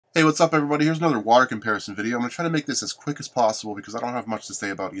Hey, what's up everybody? Here's another water comparison video. I'm going to try to make this as quick as possible because I don't have much to say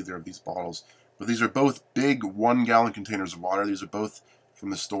about either of these bottles. But these are both big 1-gallon containers of water. These are both from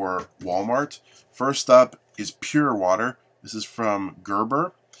the store Walmart. First up is pure water. This is from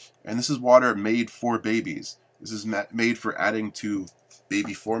Gerber. And this is water made for babies. This is made for adding to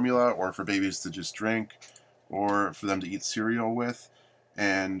baby formula or for babies to just drink or for them to eat cereal with.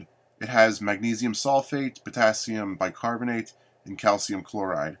 And it has magnesium sulfate, potassium bicarbonate, and calcium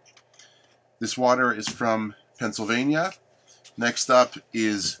chloride. This water is from Pennsylvania. Next up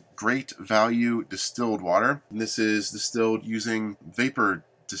is Great Value Distilled Water. And this is distilled using vapor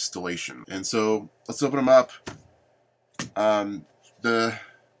distillation. And so let's open them up. The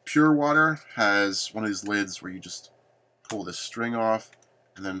pure water has one of these lids where you just pull this string off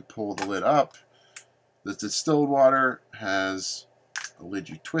and then pull the lid up. The distilled water has a lid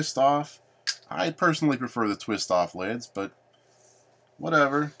you twist off. I personally prefer the twist off lids, but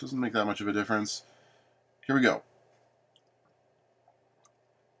whatever, doesn't make that much of a difference. Here we go.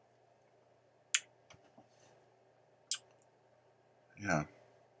 Yeah,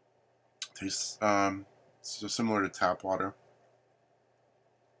 tastes so similar to tap water.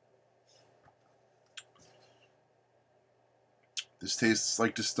 This tastes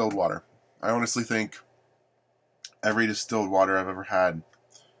like distilled water. I honestly think every distilled water I've ever had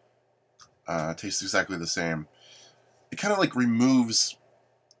tastes exactly the same. It kind of like removes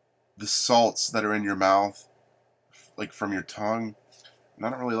the salts that are in your mouth, like from your tongue, and I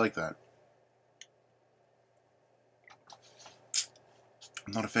don't really like that.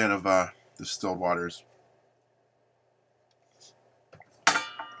 I'm not a fan of distilled waters.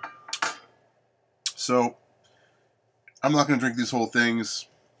 So I'm not going to drink these whole things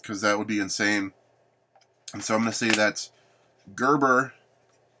because that would be insane. And so I'm going to say that Gerber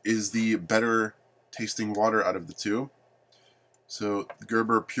is the better tasting water out of the two. So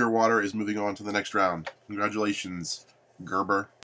Gerber Pure Water is moving on to the next round. Congratulations, Gerber.